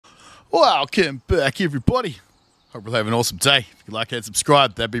Wow, Kitten back, everybody. Hope you're having an awesome day. If you like and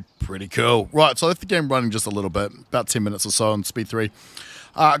subscribe, that'd be pretty cool. Right, so I left the game running just a little bit, about 10 minutes or so on speed 3.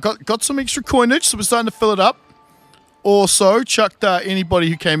 Got some extra coinage, so we're starting to fill it up. Also, chucked anybody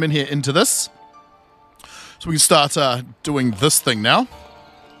who came in here into this. So we can start doing this thing now.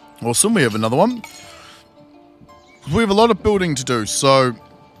 Awesome, we have another one. We have a lot of building to do, so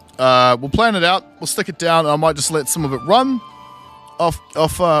we'll plan it out. We'll stick it down. I might just let some of it run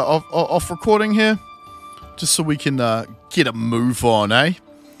off recording here, just so we can get a move on, eh?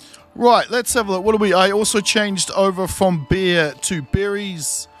 Right, let's have a look. What do we? I also changed over from beer to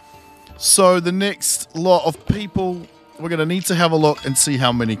berries. So the next lot of people, we're going to need to have a look and see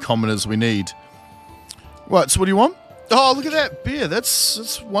how many commoners we need. Right, so what do you want? Oh, look at that beer.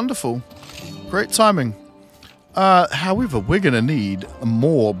 That's wonderful. Great timing. However, we're going to need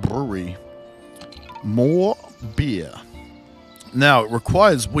more brewery. More beer. Now, it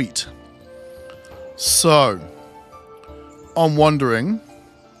requires wheat. So, I'm wondering,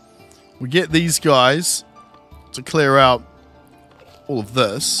 we get these guys to clear out all of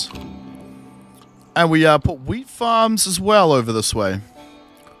this. And we put wheat farms as well over this way.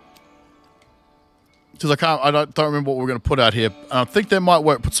 Because I don't remember what we're going to put out here. I think that might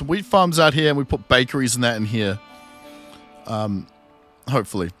work. Put some wheat farms out here, and we put bakeries and that in here.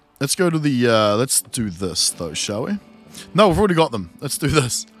 Hopefully. Let's go to the, let's do this though, shall we? No, we've already got them. Let's do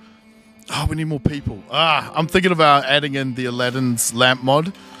this. Oh, we need more people. I'm thinking about adding in the Aladdin's lamp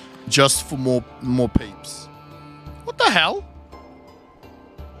mod just for more peeps. What the hell?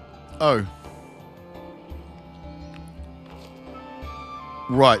 Oh.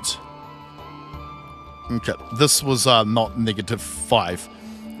 Right. Okay, this was not -5.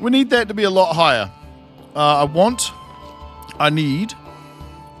 We need that to be a lot higher.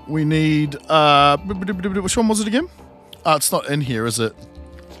 We need, which one was it again? It's not in here, is it?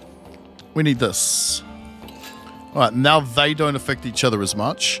 We need this. Alright, now they don't affect each other as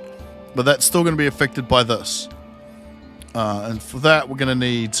much, but that's still going to be affected by this. And for that, we're going to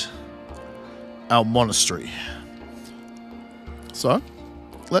need our monastery. So,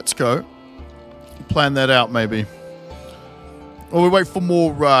 let's go. Plan that out, maybe. Or we wait for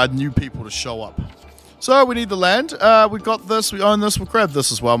more new people to show up. So, we need the land. We got this. We own this. We'll grab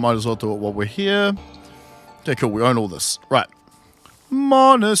this as well. Might as well do it while we're here. Okay, cool. We own all this. Right.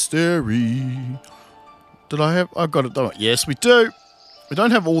 Monastery. Did I have... I got it, don't I? Yes, we do. We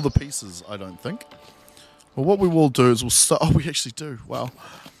don't have all the pieces, I don't think. Well, what we will do is we'll start... Oh, we actually do. Wow.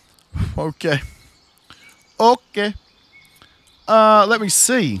 Okay. Okay. Let me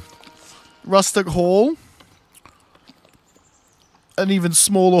see. Rustic hall. An even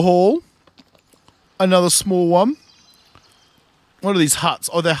smaller hall. Another small one. What are these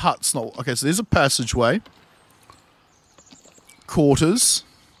huts? Oh, they're huts. No. Okay, so there's a passageway. Quarters.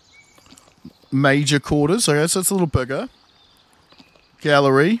 Major quarters. Okay, so it's a little bigger.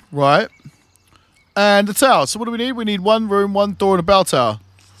 Gallery. Right. And a tower. So what do we need? We need one room, one door, and a bell tower.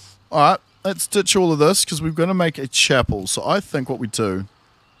 Alright, let's ditch all of this because we're going to make a chapel. So I think what we do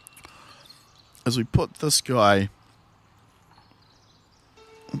is we put this guy...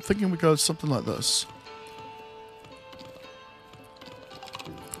 I'm thinking we go something like this.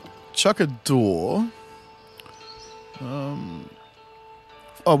 Chuck a door.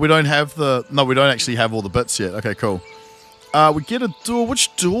 Oh, we don't have the... No, we don't actually have all the bits yet. Okay, cool. We get a door.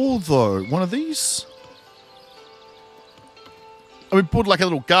 Which door, though? One of these? Oh, we put like a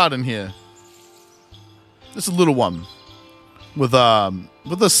little garden here. Just a little one. With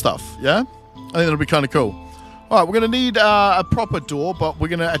this stuff, yeah? I think that'll be kind of cool. Alright, we're going to need a proper door, but we're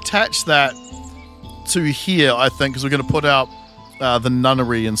going to attach that to here, I think, because we're going to put out the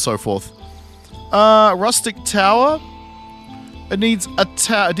nunnery and so forth. Rustic tower. It needs a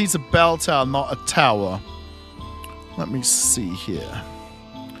tower. It needs a bell tower, not a tower. Let me see here.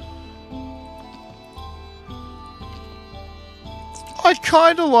 I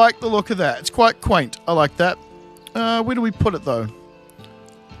kind of like the look of that. It's quite quaint. I like that. Where do we put it, though?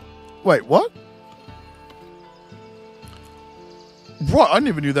 Wait, what? Right, I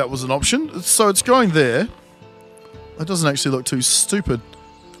never knew that was an option. So it's going there. That doesn't actually look too stupid.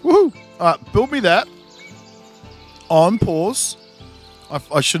 Woohoo! Alright, build me that. On pause.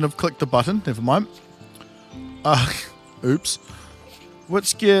 I shouldn't have clicked the button. Never mind. Oops.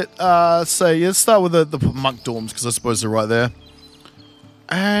 Let's get, let's start with the monk dorms, because I suppose they're right there.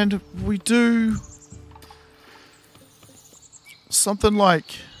 And we do something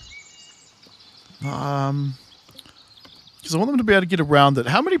like, because I want them to be able to get around it.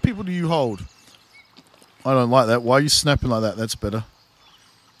 How many people do you hold? I don't like that. Why are you snapping like that? That's better.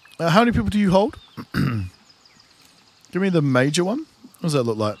 How many people do you hold? Give me the major one. What does that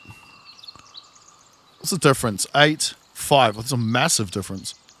look like? What's the difference? 8, 5. That's a massive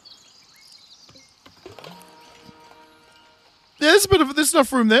difference. Yeah, there's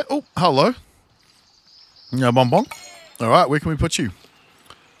enough room there. Oh, hello. Yeah, bong bong. All right, where can we put you?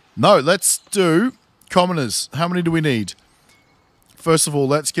 No, let's do commoners. How many do we need? First of all,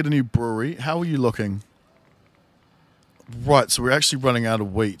 let's get a new brewery. How are you looking? Right, so we're actually running out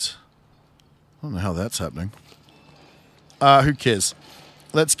of wheat. I don't know how that's happening. Who cares?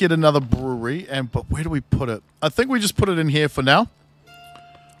 Let's get another brewery, but where do we put it? I think we just put it in here for now.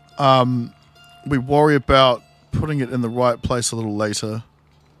 We worry about putting it in the right place a little later.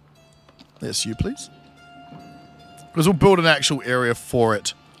 Yes, you please. Because we'll build an actual area for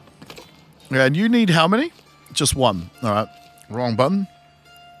it. Yeah, and you need how many? Just one. All right. Wrong button.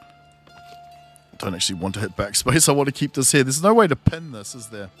 Don't actually want to hit backspace. I want to keep this here. There's no way to pin this, is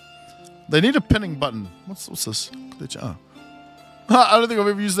there? They need a pinning button. What's this? Oh. I don't think I've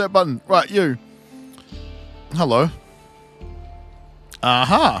ever used that button. Right, you. Hello.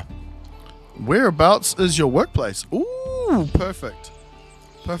 Aha. Whereabouts is your workplace? Ooh, perfect.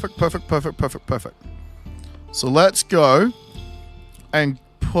 Perfect. So let's go and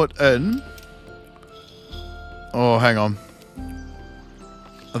put in... Oh, hang on.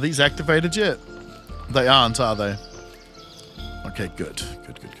 Are these activated yet? They aren't, are they? Okay, good.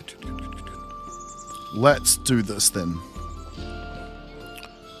 Good. Let's do this then.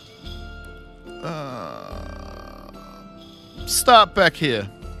 Start back here.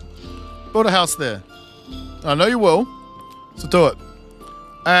 Build a house there. I know you will. So do it.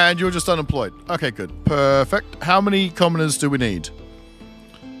 And you're just unemployed. Okay, good. Perfect. How many commoners do we need?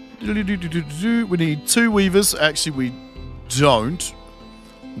 We need 2 weavers. Actually, we don't.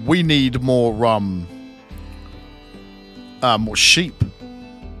 We need more sheep.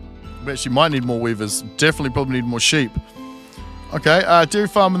 We actually might need more weavers. Definitely probably need more sheep. Okay, dairy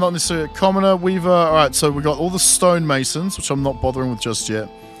farmer, not necessarily a commoner. Weaver. Alright, so we got all the stonemasons, which I'm not bothering with just yet.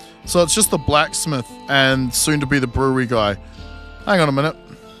 So it's just the blacksmith and soon to be the brewery guy. Hang on a minute.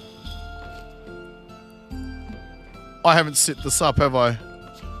 I haven't set this up, have I?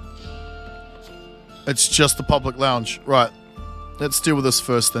 It's just the public lounge. Right. Let's deal with this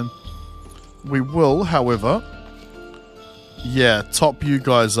first then. We will, however... Yeah, top you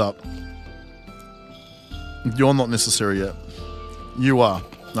guys up. You're not necessary yet. You are.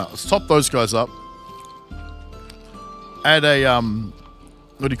 No, let's top those guys up. Add a,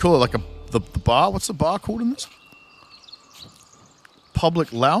 what do you call it? Like the bar? What's the bar called in this?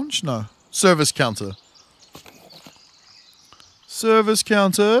 Public lounge? No. Service counter. Service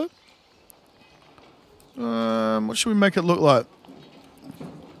counter. What should we make it look like?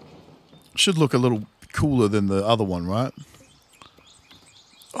 Should look a little cooler than the other one, right?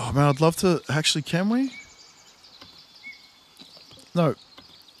 Oh man, I'd love to... Actually, can we? No.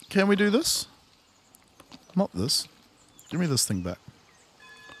 Can we do this? Not this. Give me this thing back.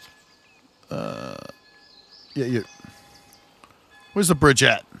 Yeah, you. Where's the bridge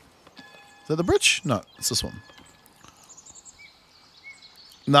at? Is that the bridge? No, it's this one.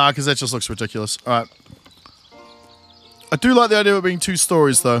 Nah, because that just looks ridiculous. Alright. I do like the idea of it being 2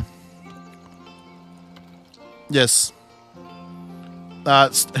 stories, though. Yes.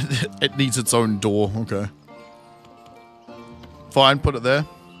 It needs its own door. Okay. Fine, put it there.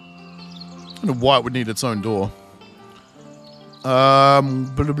 I don't know why it would need its own door.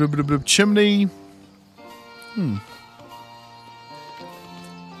 Chimney.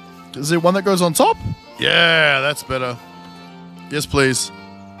 Is there one that goes on top? Yeah, that's better. Yes, please.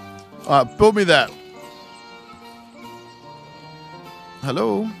 Alright, build me that.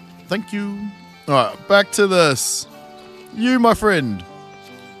 Hello. Thank you. Alright, back to this. You, my friend.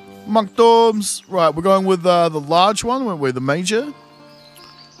 Monk dorms. Right, we're going with the large one, weren't we? The major.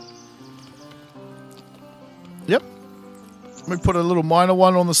 Yep. Let me put a little minor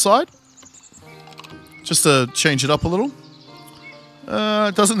one on the side. Just to change it up a little.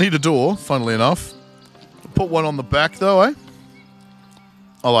 It doesn't need a door, funnily enough. Put one on the back, though, eh?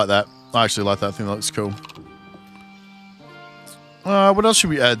 I like that. I actually like that. I think that looks cool. What else should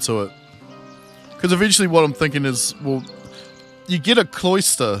we add to it? Because eventually what I'm thinking is, well, you get a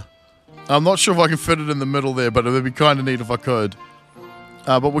cloister. I'm not sure if I can fit it in the middle there, but it would be kind of neat if I could.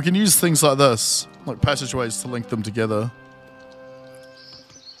 But we can use things like this, like passageways to link them together.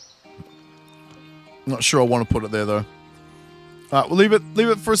 Not sure I want to put it there, though. Alright, we'll leave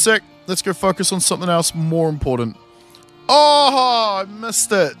it for a sec. Let's go focus on something else more important. Oh, I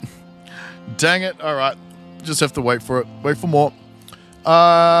missed it. Dang it. Alright. Just have to wait for it. Wait for more.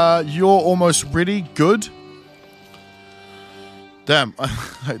 You're almost ready. Good. Damn. I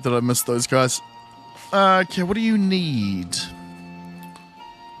hate that I missed those guys. Okay, what do you need?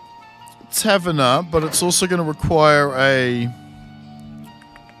 taverner, but it's also going to require a...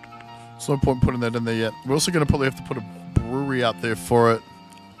 There's no point putting that in there yet. We're also going to probably have to put a brewery out there for it.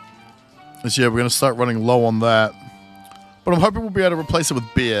 Yeah, we're going to start running low on that. But I'm hoping we'll be able to replace it with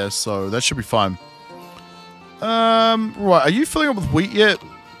beer, so that should be fine. Right, are you filling up with wheat yet?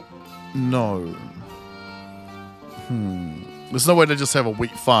 No. There's no way to just have a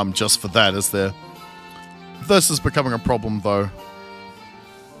wheat farm just for that, is there? This is becoming a problem, though.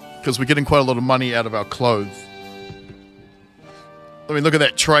 Because we're getting quite a lot of money out of our clothes. I mean, look at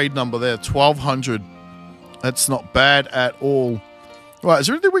that trade number there, 1,200. That's not bad at all. Right, is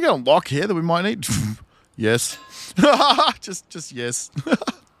there anything we can unlock here that we might need? Yes. just yes.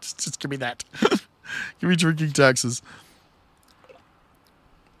 just give me that. Give me drinking taxes.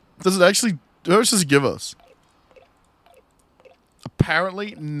 Does it actually... How much does it give us?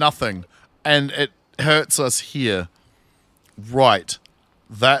 Apparently nothing. And it hurts us here. Right.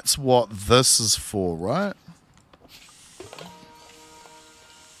 That's what this is for, right?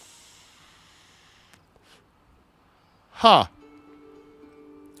 Huh.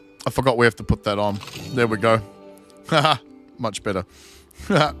 I forgot we have to put that on. There we go. Haha. Much better.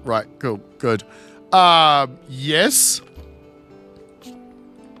 Right, cool, good. Yes.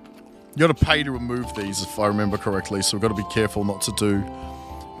 You gotta pay to remove these, if I remember correctly, so we've got to be careful not to do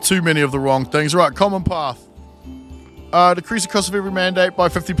too many of the wrong things. Right, common path. Decrease the cost of every mandate by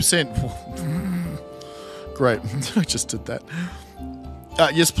 50%. Great. I just did that.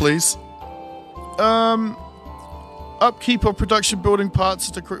 Yes, please. Upkeep of production building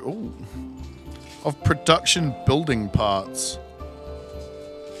parts. Of production building parts.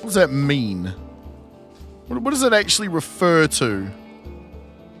 What does that mean? What does it actually refer to?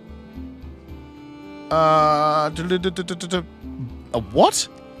 A what?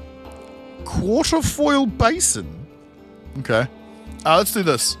 Quarterfoil basin. Okay. Let's do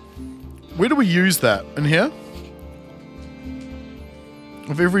this. Where do we use that? In here?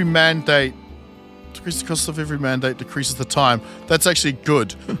 Of every mandate. Decrease the cost of every mandate, decreases the time. That's actually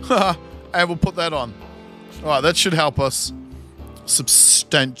good. And we'll put that on. Alright, that should help us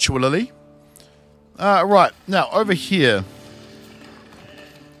substantially. Right, now over here.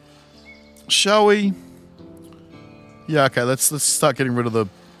 Shall we? Yeah, okay, let's start getting rid of the...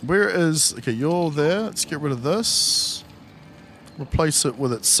 Where is... Okay, you're there. Let's get rid of this. Replace it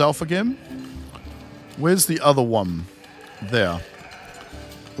with itself again. Where's the other one? There.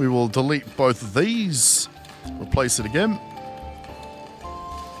 We will delete both of these. Replace it again.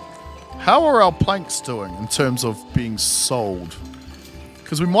 How are our planks doing in terms of being sold?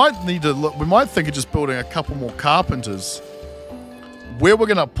 Because we might need to look... We might think of just building a couple more carpenters. Where we're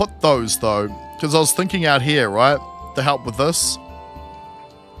going to put those, though... Because I was thinking out here, right? To help with this.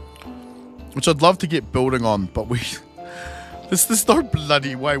 Which I'd love to get building on, but we... There's no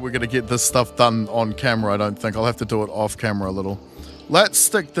bloody way we're going to get this stuff done on camera, I don't think. I'll have to do it off camera a little. Let's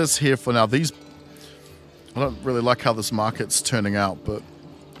stick this here for now. These... I don't really like how this market's turning out, but...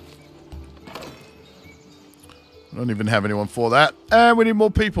 I don't even have anyone for that. And we need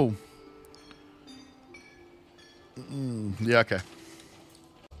more people. Yeah, okay.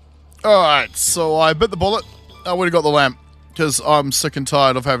 Alright, so I bit the bullet. I already got the lamp. Because I'm sick and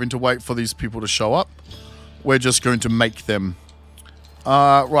tired of having to wait for these people to show up. We're just going to make them.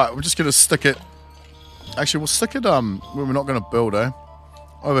 Right, we're just going to stick it. Actually, we'll stick it where we're not going to build, eh?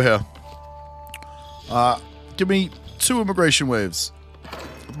 Over here. Give me 2 immigration waves.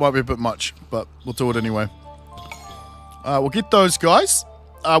 It might be a bit much, but we'll do it anyway. We'll get those guys.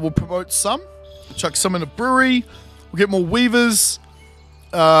 We'll promote some. Chuck some in a brewery. We'll get more weavers.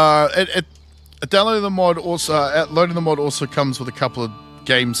 Downloading the mod also, loading the mod also comes with a couple of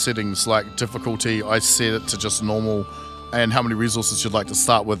game settings like difficulty. I set it to just normal, and how many resources you'd like to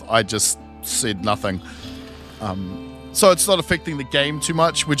start with. I just said nothing. So it's not affecting the game too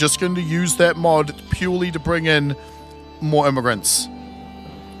much. We're just going to use that mod purely to bring in more immigrants.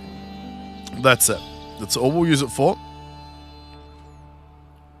 That's it. That's all we'll use it for.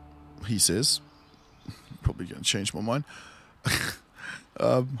 He says. Probably going to change my mind.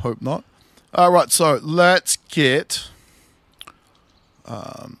 Hope not. Alright, so let's get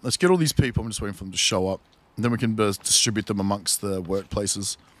all these people. I'm just waiting for them to show up. And then we can distribute them amongst the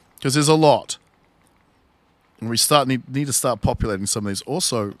workplaces. Because there's a lot. And we need to start populating some of these.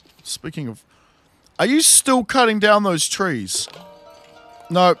 Also, speaking of... Are you still cutting down those trees?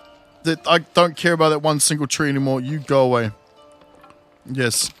 No. I don't care about that one single tree anymore. You go away.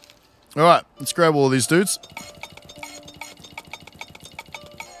 Yes. Alright, let's grab all of these dudes.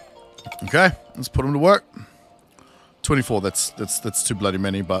 Okay, let's put them to work. 24, that's too bloody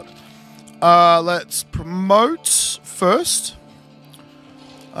many, but... let's promote first.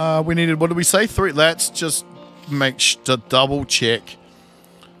 We needed, what did we say? 3. Let's just double check.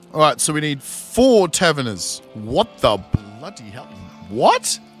 Alright, so we need 4 taverners. What the bloody hell?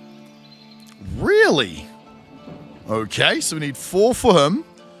 What? Really? Okay, so we need 4 for him.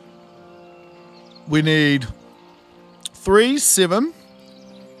 We need 3, 7.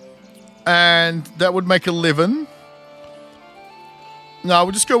 And that would make 11. No,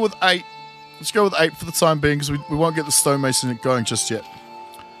 we'll just go with 8. Let's go with 8 for the time being, because we won't get the stonemason going just yet.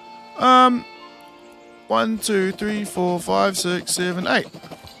 1, 2, 3, 4, 5, 6, 7, 8.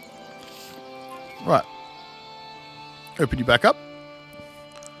 Right. Open you back up.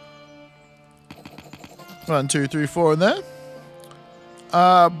 1, 2, 3, 4 in there.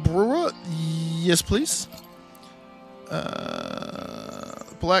 Brewer, yes please.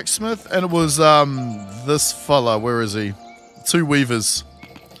 Blacksmith, and it was this fella. Where is he? 2 weavers.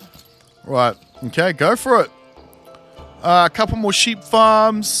 Right. Okay, go for it. A couple more sheep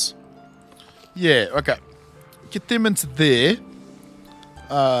farms. Yeah. Okay. Get them into there.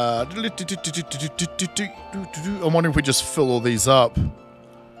 I'm wondering if we just fill all these up.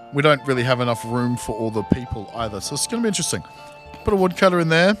 We don't really have enough room for all the people either, so it's going to be interesting. Put a woodcutter in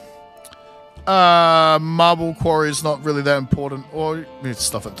there. Marble quarry is not really that important. Or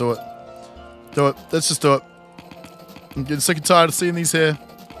stuff it. Do it. Do it. Let's just do it. I'm getting sick and tired of seeing these here.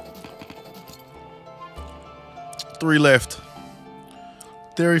 3 left.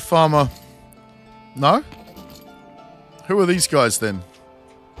 Dairy farmer. No? Who are these guys then?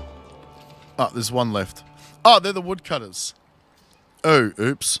 Oh, there's 1 left. Oh, they're the woodcutters. Oh,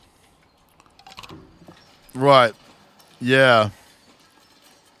 oops. Right. Yeah.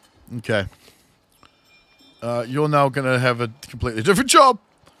 Okay. You're now going to have a completely different job.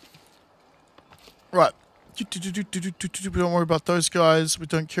 Right. Don't worry about those guys. We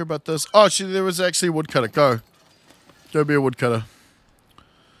don't care about this. Oh, actually, there was actually a woodcutter. Go. Go be a woodcutter.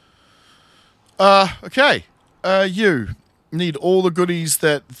 Okay. You need all the goodies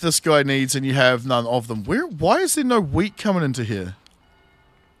that this guy needs, and you have none of them. Why is there no wheat coming into here?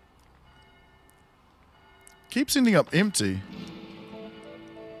 Keeps ending up empty.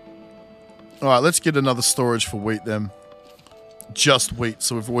 Alright, let's get another storage for wheat then. Just wheat,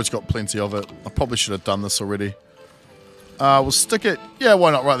 so we've always got plenty of it. I probably should have done this already. We'll stick it... Yeah,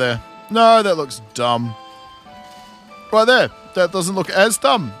 why not? Right there. No, that looks dumb. Right there. That doesn't look as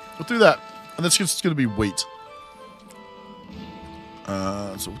dumb. We'll do that. And that's just going to be wheat.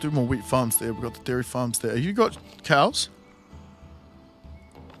 So we'll do more wheat farms there. We've got the dairy farms there. Have you got cows?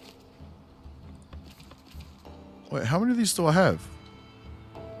 Wait, how many of these do I have?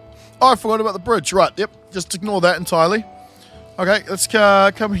 Oh, I forgot about the bridge. Right, yep. Just ignore that entirely. Okay, let's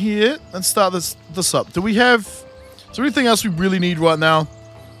come here and start this up. Do we have... Is there anything else we really need right now?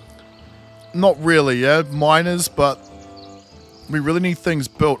 Not really, yeah? Miners, but... We really need things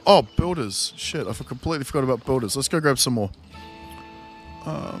built. Oh, builders. Shit, I completely forgot about builders. Let's go grab some more.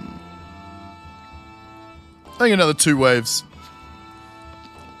 I think another 2 waves.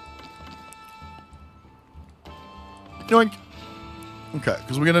 Yoink. Okay,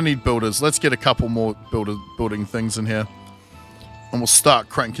 because we're going to need builders. Let's get a couple more building things in here. And we'll start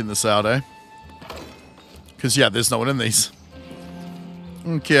cranking this out, eh? Because, yeah, there's no one in these.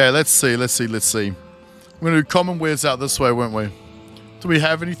 Okay, let's see. We're going to do common wares out this way, won't we? Do we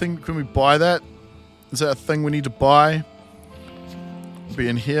have anything? Can we buy that? Is that a thing we need to buy? Be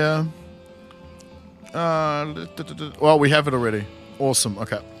in here. Well, we have it already. Awesome.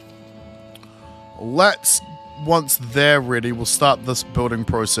 Okay. Once they're ready, we'll start this building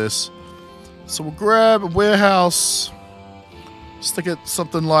process. So we'll grab a warehouse. Stick it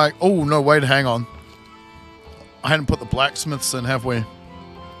something like... Oh, no, wait, hang on. I hadn't put the blacksmiths in, have we?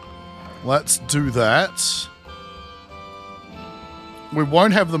 Let's do that. We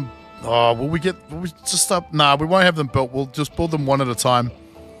won't have them... Oh, will we just stop? Nah, we won't have them built. We'll just build them one at a time.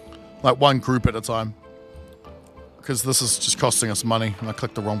 Like one group at a time. Because this is just costing us money. And I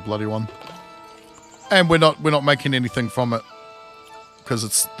clicked the wrong bloody one. And we're not making anything from it.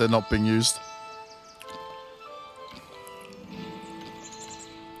 Because they're not being used.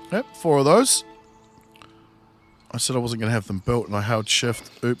 Yep, 4 of those. I said I wasn't going to have them built and I held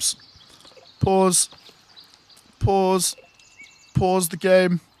shift. Oops. Pause. Pause the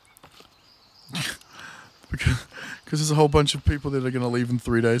game. Because there's a whole bunch of people that are going to leave in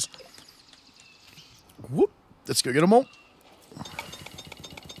 3 days. Whoop. Let's go get them all.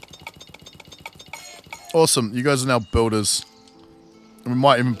 Awesome. You guys are now builders. And we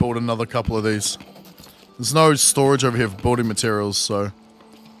might even build another couple of these. There's no storage over here for building materials, so...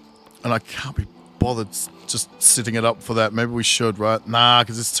 And I can't be bothered just setting it up for that. Maybe we should, right? Nah,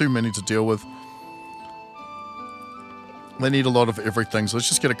 because it's too many to deal with. They need a lot of everything, so let's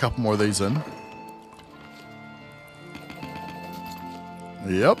just get a couple more of these in.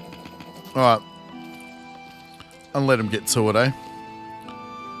 Yep. Alright. And let them get to it, eh?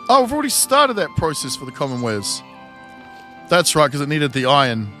 Oh, we've already started that process for the common wares. That's right, because it needed the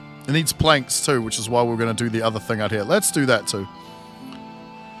iron. It needs planks too, which is why we're going to do the other thing out here. Let's do that too.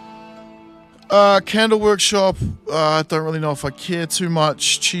 Candle workshop. I don't really know if I care too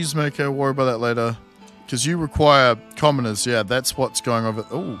much. Cheesemaker, worry about that later. Because you require commoners. Yeah, that's what's going over.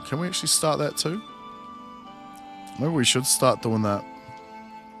 Oh, can we actually start that too? Maybe we should start doing that.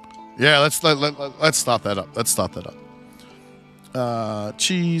 Yeah, let's start that up. Let's start that up.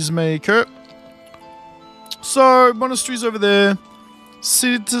 Cheesemaker. So, monastery's over there.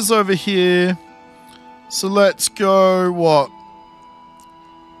 Center's over here. So let's go, what?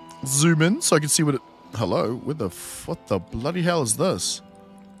 Zoom in so I can see what it... Hello? What the bloody hell is this?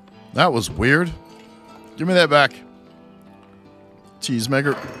 That was weird. Give me that back.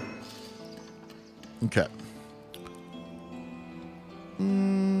 Cheesemaker. Okay.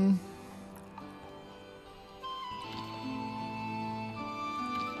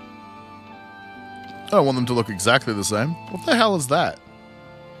 I don't want them to look exactly the same. What the hell is that?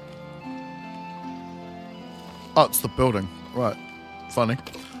 Oh, it's the building. Right. Funny.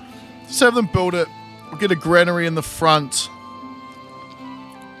 Just have them build it. We'll get a granary in the front.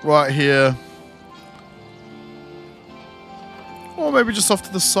 Right here. Or maybe just off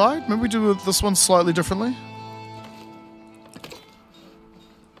to the side. Maybe we do this one slightly differently.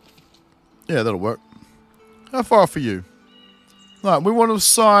 Yeah, that'll work. How far off are you? Right, we want to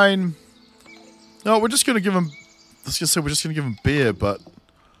assign... No, we're just going to give them... I was going to say we're just going to give them beer, but...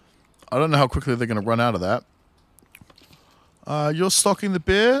 I don't know how quickly they're going to run out of that. You're stocking the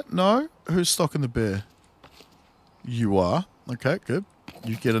beer? No? Who's stocking the beer? You are. Okay, good.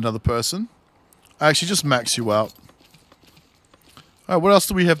 You get another person. I actually just max you out. Alright, what else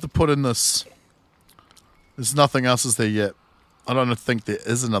do we have to put in this? There's nothing else is there yet. I don't think there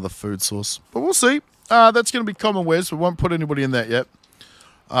is another food source. But we'll see. That's going to be common wares. We won't put anybody in that yet.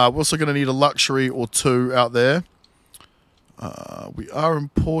 We're also going to need a luxury or two out there. We are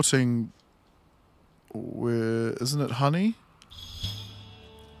importing... Where... Isn't it honey?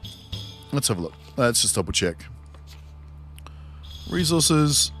 Let's have a look. Let's just double check.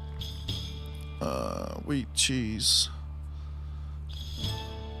 Resources. Wheat, cheese.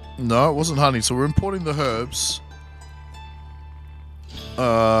 No, it wasn't honey. So we're importing the herbs.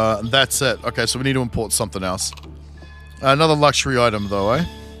 That's it. Okay, so we need to import something else. Another luxury item, though, eh?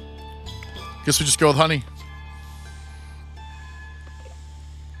 Guess we just go with honey.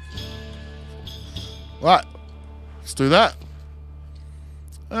 Right. Let's do that.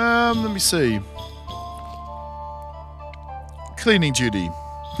 Let me see. Cleaning duty.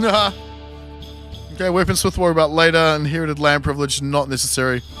 Okay, weaponsmith, worry about later. Inherited land privilege, not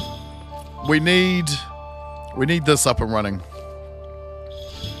necessary. We need this up and running.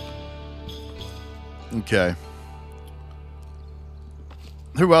 Okay.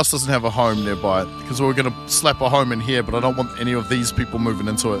 Who else doesn't have a home nearby? Because we're going to slap a home in here, but I don't want any of these people moving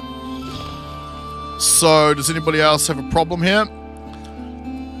into it. So, does anybody else have a problem here?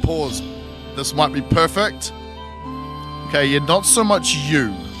 Pause. This might be perfect. Okay, yeah, not so much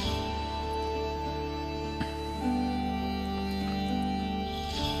you.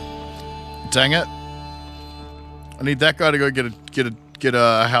 Dang it. I need that guy to go get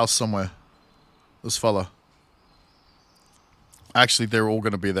a house somewhere. This fella. Actually, they're all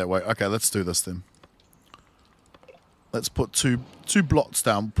going to be that way. Okay, let's do this then. Let's put two blocks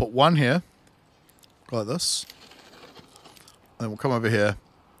down. Put one here. Like this. And then we'll come over here.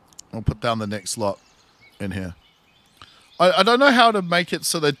 We'll put down the next lot in here. I don't know how to make it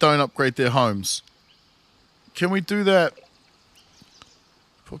so they don't upgrade their homes. Can we do that?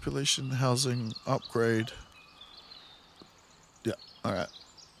 Population, housing, upgrade. Yeah, alright.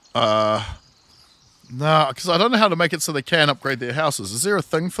 Nah, because I don't know how to make it so they can upgrade their houses. Is there a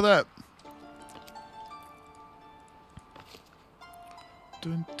thing for that?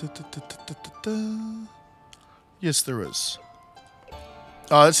 Yes, there is.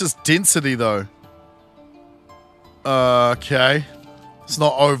 Oh, it's just density, though. Okay. It's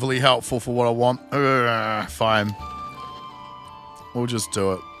not overly helpful for what I want. Fine. We'll just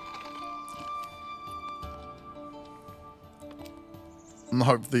do it. And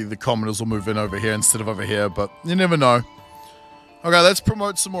hopefully the commoners will move in over here instead of over here, but you never know. Okay, let's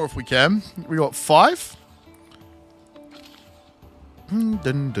promote some more if we can. We got 5.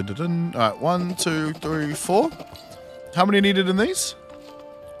 Alright, 1, 2, 3, 4. How many needed in these?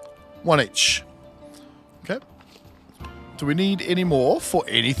 1 each. Okay. Do we need any more for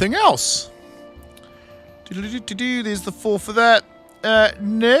anything else? There's the 4 for that.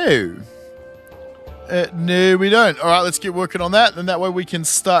 No. No, we don't. All right, let's get working on that. And that way we can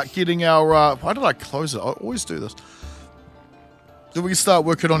start getting our... why did I close it? I always do this. Then we can start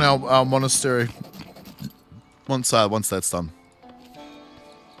working on our monastery. Once that's done.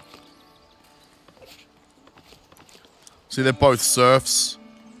 See, they're both serfs.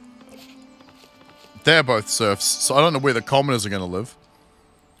 They're both serfs. So I don't know where the commoners are going to live.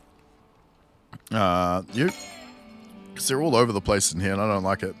 You? Because they're all over the place in here and I don't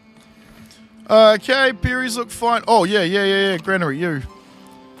like it. Okay, berries look fine. Oh, yeah. Granary, you.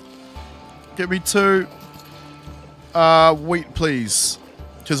 Get me 2. Wheat, please.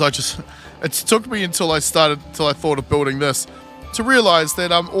 Because it took me until I thought of building this to realize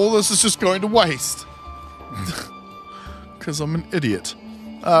that all this is just going to waste. Because I'm an idiot.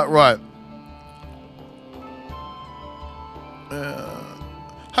 Right.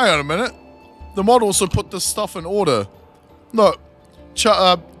 Hang on a minute. The mod also put this stuff in order. Look.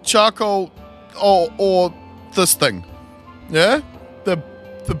 Charcoal or this thing. Yeah?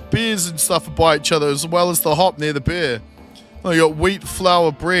 The beers and stuff are by each other as well as the hop near the beer. Oh, you got wheat,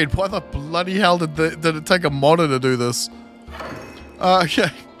 flour, bread. Why the bloody hell did it take a modder to do this?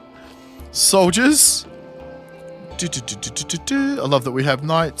 Okay. Soldiers. I love that we have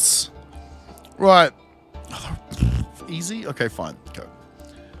knights. Right. Easy? Okay, fine. Go.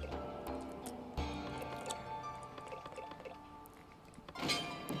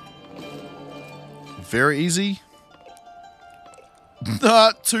 Very easy.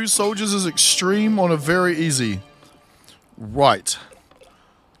 2 soldiers is extreme on a very easy. Right.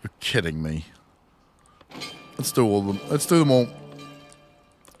 You're kidding me. Let's do all of them. Let's do them all.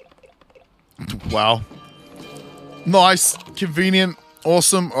 Wow. Nice. Convenient.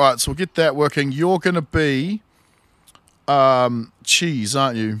 Awesome. Alright, so we'll get that working. You're going to be... cheese,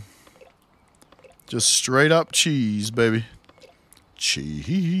 aren't you? Just straight up cheese, baby.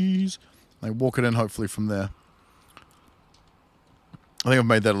 Cheese. Like, walk it in, hopefully, from there. I think I've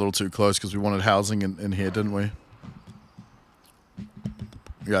made that a little too close because we wanted housing in here, didn't we?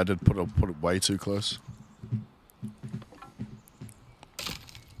 Yeah, I did put it way too close.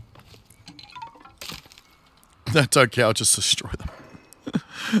 That's okay, I'll just destroy them.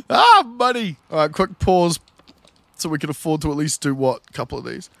 Ah, buddy! Alright, quick pause so we can afford to at least do what? A couple of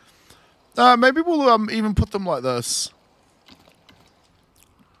these. Maybe we'll even put them like this.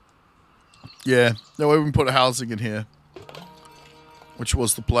 Yeah, that way we can put a housing in here. Which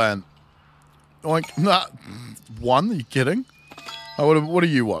was the plan. Like, nah. 1? Are you kidding? Oh, what do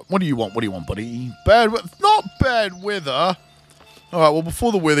you want? What do you want? What do you want, buddy? Not bad weather. Alright, well,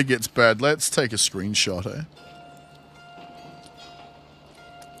 before the weather gets bad, let's take a screenshot, eh?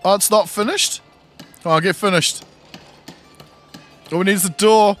 Oh, it's not finished? Oh, get finished. Oh, we need the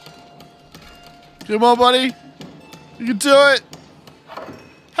door. Come on, buddy. You can do it.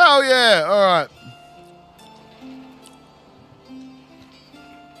 Hell yeah. Alright.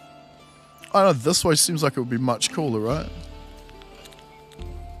 I know, this way seems like it would be much cooler, right?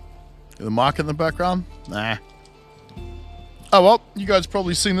 The mark in the background? Nah. Oh well, you guys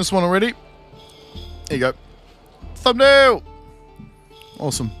probably seen this one already. There you go. Thumbnail!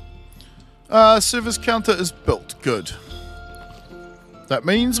 Awesome. Service counter is built. Good. That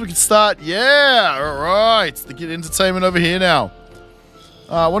means we can start. Yeah! Alright. To get entertainment over here now.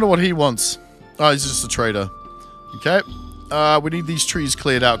 I wonder what he wants. Oh, he's just a trader. Okay. We need these trees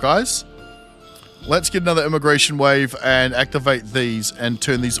cleared out, guys. Let's get another immigration wave and activate these and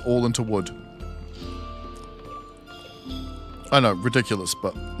turn these all into wood. I know, ridiculous,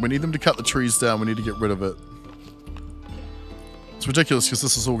 but we need them to cut the trees down. We need to get rid of it. It's ridiculous because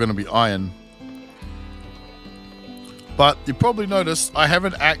this is all going to be iron. But you probably noticed I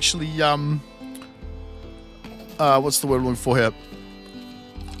haven't actually, what's the word I'm looking for here?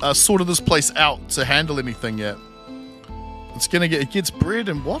 Sorted this place out to handle anything yet. It's going to get, it gets bread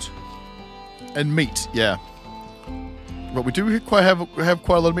and what? And meat, yeah. But we do have quite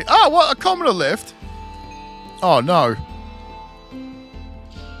a lot of meat. Ah, what? A commoner left? Oh, no.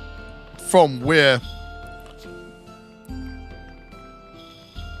 From where?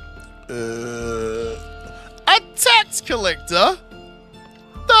 A tax collector?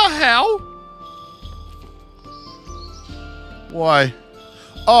 The hell? Why?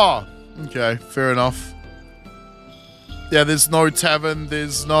 Oh, okay, fair enough. Yeah, there's no tavern,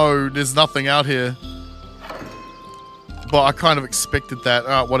 there's nothing out here. But I kind of expected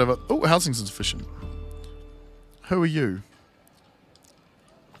that. Whatever. Oh, housing's insufficient. Who are you?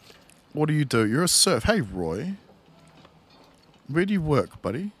 What do you do? You're a serf. Hey, Roy. Where do you work,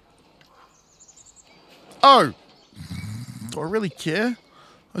 buddy? Oh! Do I really care?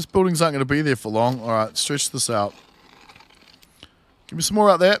 Those buildings aren't going to be there for long. All right, stretch this out. Give me some more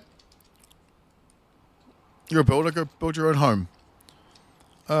out there. You're a builder. Go build your own home.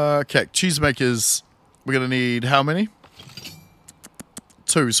 Okay, cheesemakers. We're going to need how many?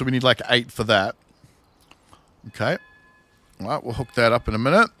 2, so we need like 8 for that. Okay. All right, we'll hook that up in a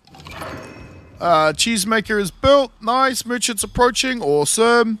minute. Cheesemaker is built. Nice. Merchant's approaching.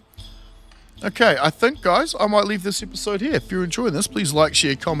 Awesome. Okay, I think, guys, I might leave this episode here. If you're enjoying this, please like,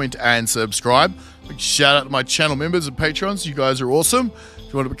 share, comment, and subscribe. Big shout out to my channel members and patrons. You guys are awesome.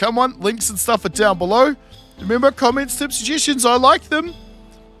 If you want to become one, links and stuff are down below. Remember, comments, tips, suggestions, I like them.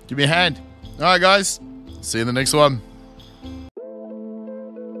 Give me a hand. All right, guys. See you in the next one.